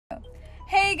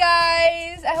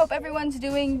guys, I hope everyone's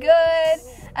doing good.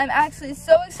 I'm actually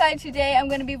so excited today. I'm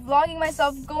going to be vlogging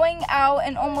myself going out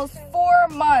in almost 4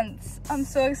 months. I'm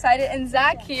so excited, and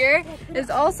Zach here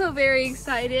is also very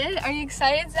excited. Are you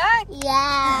excited, Zach?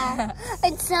 Yeah.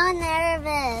 I'm so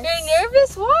nervous. You're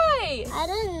nervous? Why? I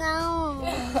don't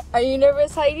know. Are you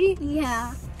nervous, Heidi?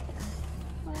 Yeah.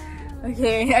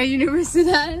 Okay, are you nervous,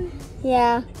 Sudan?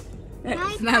 Yeah.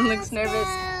 Sudan looks nervous.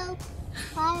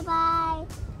 Bye bye.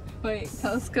 Wait,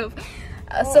 telescope.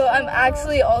 So I'm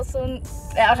actually also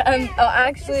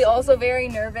very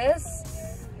nervous.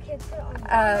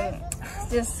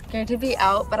 Just scared to be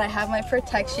out, but I have my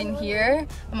protection here.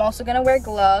 I'm also gonna wear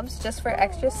gloves just for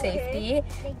extra safety,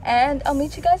 and I'll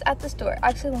meet you guys at the store.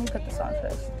 Actually, let me put this on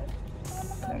first.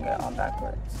 I'm gonna get it on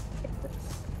backwards.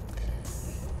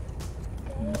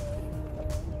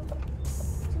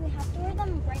 Do we have to wear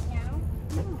them right now?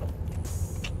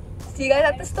 See you guys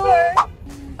at the store.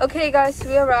 Okay guys, so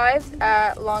we arrived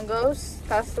at Longo's.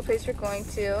 That's the place we're going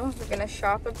to. We're gonna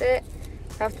shop a bit.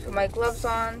 I have to put my gloves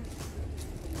on.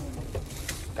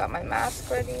 Got my mask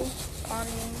ready on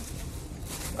me.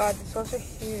 God, these gloves are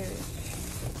huge.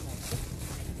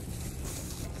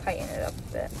 Tighten it up a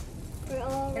bit.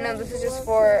 And then this is just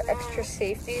for extra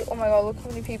safety. Oh my god, look how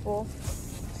many people.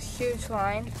 It's a huge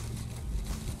line.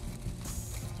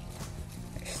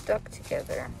 They're stuck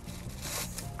together.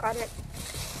 Got it.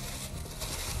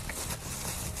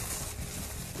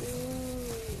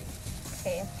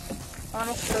 Okay, I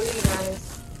want to show you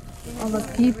guys all the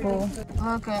people.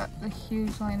 Look at the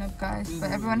huge lineup, guys. But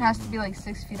everyone has to be like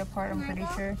 6 feet apart, I'm pretty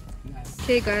sure.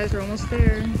 Okay guys, we're almost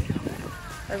there.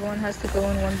 Everyone has to go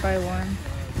in one by one.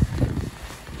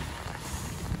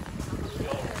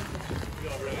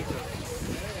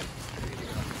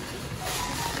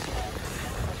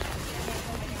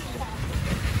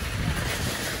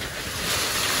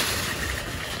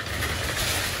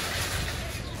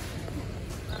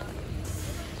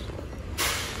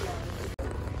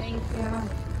 Yeah.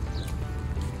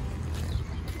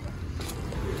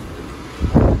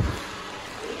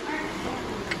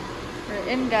 We're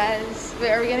in, guys.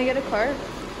 Wait, are we gonna get a cart?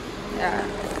 Yeah.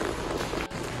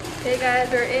 Okay guys,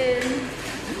 we're in.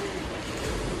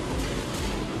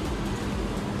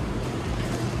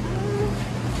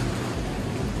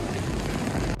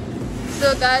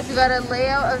 So guys, we got a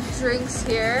layout of drinks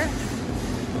here.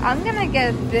 I'm gonna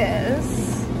get this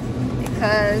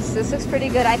because this looks pretty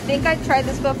good. I think I tried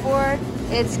this before.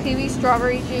 It's kiwi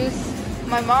strawberry juice.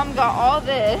 My mom got all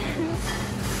this.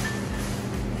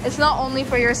 It's not only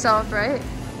for yourself, right?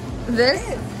 This?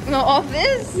 No, all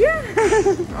this? Yeah.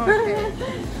 Okay.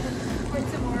 For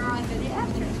tomorrow and the day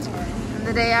after tomorrow. And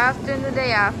the day after and the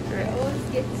day after. I always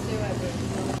get to do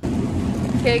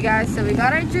everything. Okay guys, so we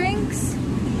got our drinks.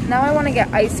 Now I want to get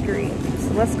ice cream.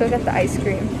 So let's go get the ice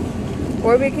cream.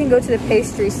 Or we can go to the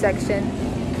pastry section.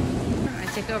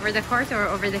 Take over the cart or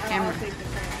over the camera? I'll take the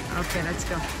camera. Okay, let's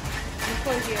go. Let's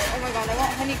go here. Oh my god, I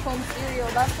want honeycomb cereal.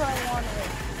 That's what I wanted.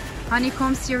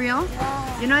 Honeycomb cereal?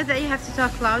 Yeah. You know that you have to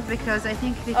talk loud because I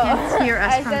think they can't hear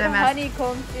us I from said the mask.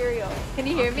 honeycomb cereal. Can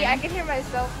you hear me? Okay. I can hear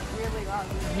myself really loud.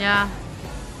 Yeah.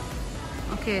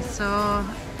 Okay, so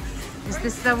is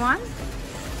this the one?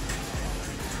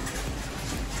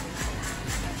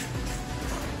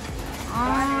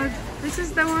 Oh, this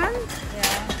is the one?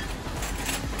 Yeah.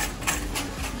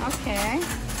 Okay.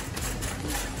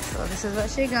 So this is what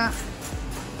she got.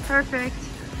 Perfect.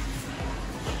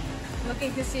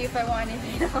 Looking to see if I want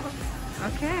anything else.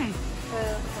 Okay.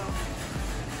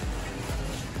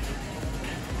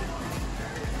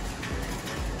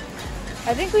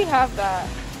 I think we have that.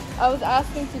 I was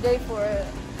asking today for it.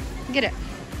 Get it.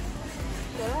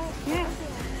 Should I? Yeah.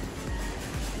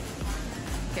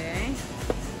 Okay.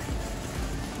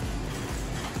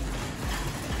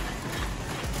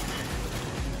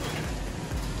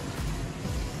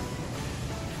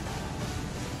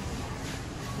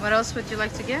 What else would you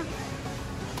like to get?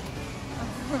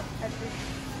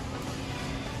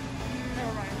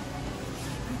 Never mind.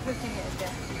 I'm pushing it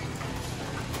again.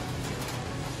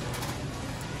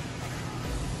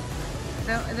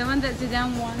 The one that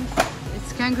Zidane wants,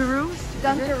 it's kangaroos?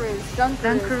 Dunkaroos.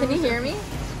 Dunkaroos. Can you hear me?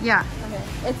 Yeah. Okay.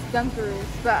 It's Dunkaroos,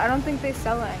 but I don't think they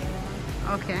sell it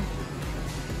anymore. Okay.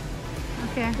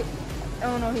 Okay.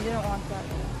 Oh no, he didn't want that.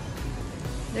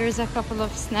 There's a couple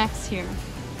of snacks here.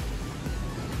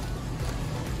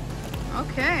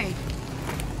 Okay.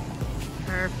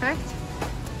 Perfect.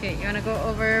 Okay, you wanna go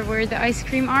over where the ice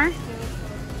cream are?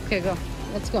 Okay, go.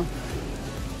 Let's go.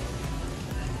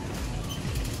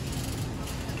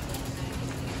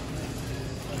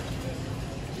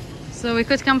 So we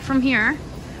could come from here,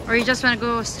 or you just wanna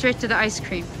go straight to the ice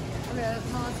cream? Okay,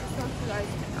 no, let's just go to the ice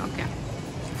cream. Okay.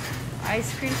 Ice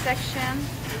cream section.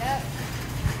 Yep.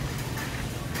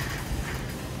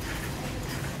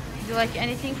 Do you like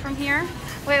anything from here?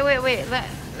 Wait.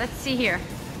 Let's see here.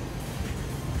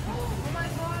 Oh my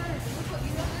god. Look what,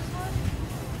 you know this one?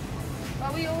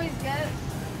 What we always get?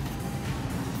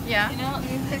 Yeah. You know,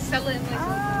 they sell it in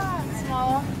like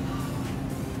Small.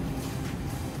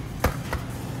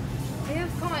 They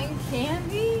have cotton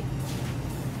candy?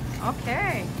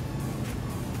 Okay.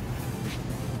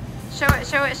 Show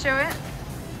it.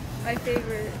 My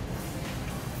favorite.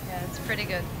 Yeah, it's pretty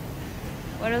good.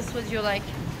 What else would you like?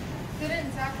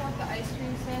 Didn't Zach want the ice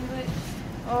cream sandwich?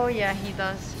 Oh yeah, he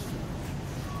does.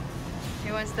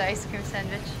 He wants the ice cream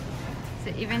sandwich. Is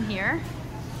it even here?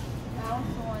 I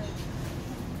also want it.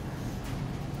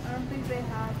 I don't think they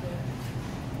have it.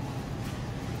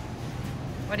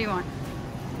 What do you want?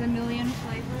 The million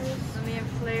flavors? The million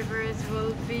flavors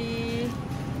will be...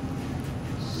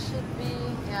 Should be...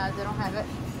 Yeah, they don't have it.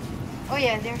 Oh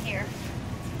yeah, they're here.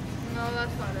 No,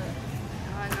 that's not it.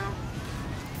 Oh no.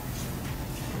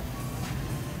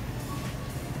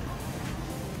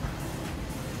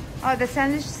 Oh, the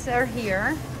sandwiches are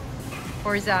here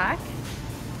for Zach.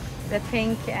 The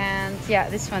pink and yeah,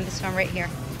 this one right here.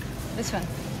 This one.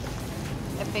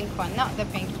 The pink one, not the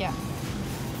pink, yeah.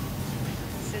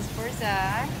 This is for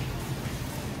Zach.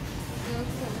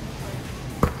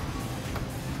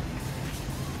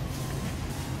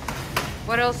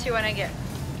 What else you want to get?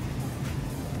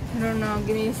 I don't know,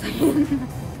 give me a second.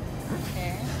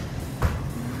 Okay.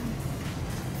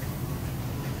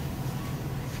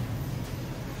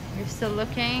 You're still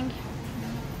looking?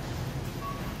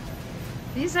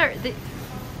 These are,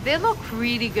 they look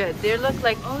really good. They look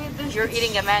like you're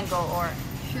eating a mango or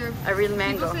Sure. a real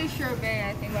mango. People say sherbet,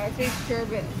 I think, but I say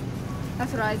sherbet.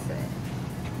 That's what I say.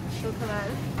 Look at that.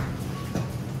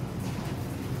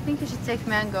 I think you should take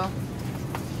mango.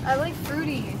 I like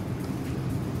fruity.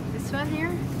 This one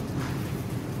here?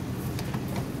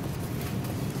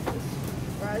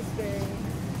 Raspberry.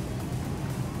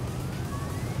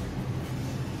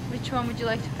 Which one would you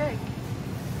like to pick?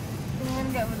 You want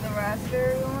to get with the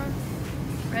raspberry one?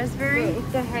 Raspberry?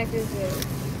 What the heck is it?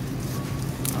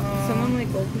 Oh. Someone like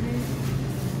open it?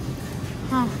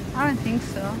 Huh, I don't think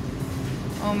so.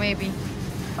 Oh, maybe.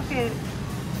 Okay.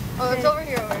 Oh, it's over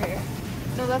here,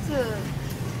 No, that's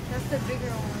the bigger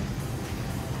one.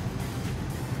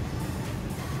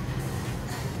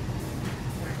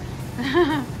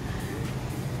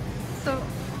 So,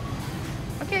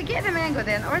 okay, get the mango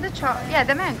then, or the yeah,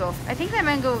 the mango. I think the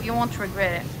mango, you won't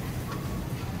regret it.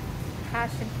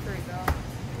 Passion fruit, though.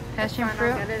 Passion Fine,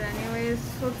 fruit? I'll get it anyways.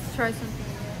 Let's try something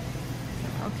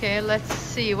new. Okay, let's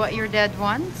see what your dad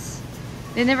wants.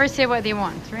 They never say what they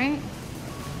want, right?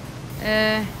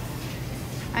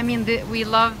 I mean, we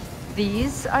love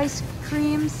these ice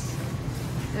creams.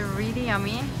 They're really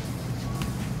yummy.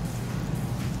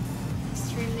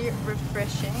 Extremely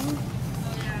refreshing.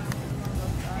 Oh,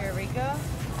 yeah. Here we go.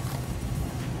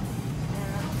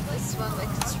 This one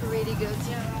looks really good.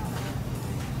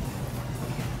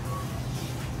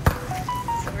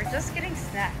 So we're just getting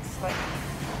snacks, like.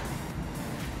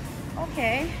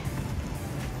 Okay.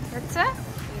 That's it?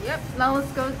 Yep. Now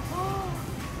let's go.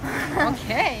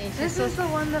 Okay. This is the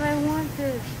one that I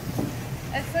wanted.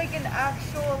 It's like an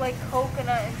actual like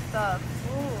coconut and stuff.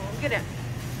 Ooh, look at it.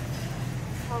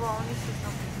 Hold on, let me see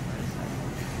something first.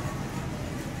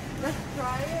 Let's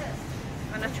try it.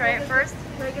 Wanna try it first?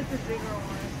 Try to get the bigger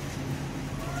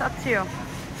one. It's up to you.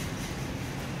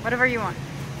 Whatever you want.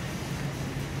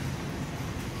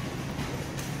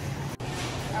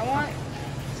 I want.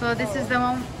 So this is the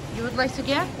one you would like to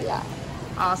get? Yeah.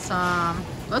 Awesome.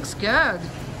 Looks good.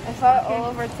 I saw it all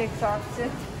over TikTok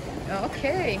too.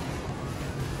 Okay.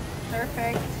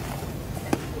 Perfect.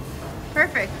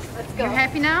 Perfect. Let's go. You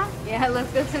happy now? Yeah,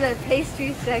 let's go to the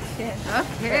pastry section.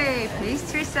 Okay,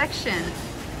 pastry section.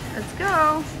 Let's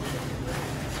go.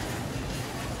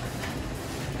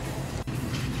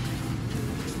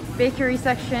 Bakery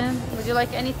section. Would you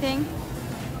like anything?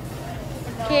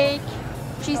 No. Cake,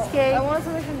 cheesecake. I want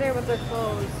something from there, but they're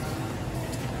closed.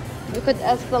 We could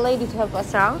ask the lady to help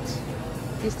us out.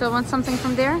 Do you still want something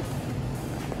from there?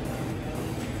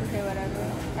 Okay,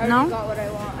 whatever. I No? already got what I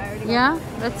want. I already got Yeah, what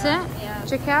I that's want. it? Yeah.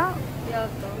 Check out? Yeah,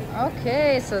 let's go.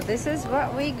 Okay, so this is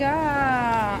what we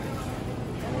got. Oh,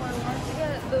 I want to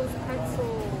get those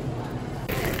pretzels.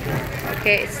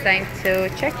 Okay, it's time to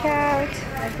check out.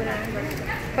 I put it in the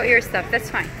Put your stuff, that's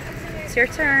fine. It's your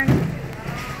turn.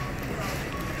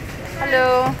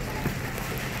 Hello.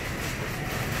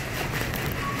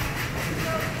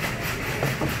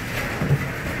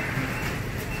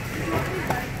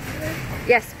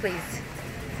 Yes, please.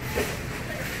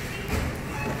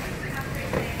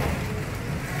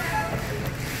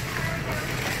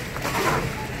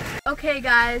 Okay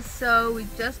guys, so we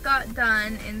just got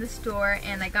done in the store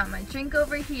and I got my drink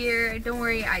over here. Don't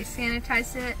worry, I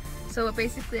sanitized it. So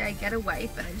basically I get a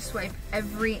wipe and I just wipe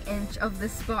every inch of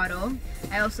this bottle.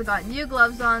 I also got new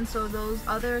gloves on, so those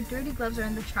other dirty gloves are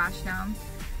in the trash now.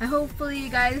 And hopefully you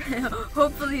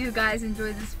guys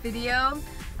enjoyed this video.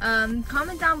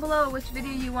 Comment down below which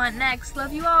video you want next.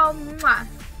 Love you all. Mwah.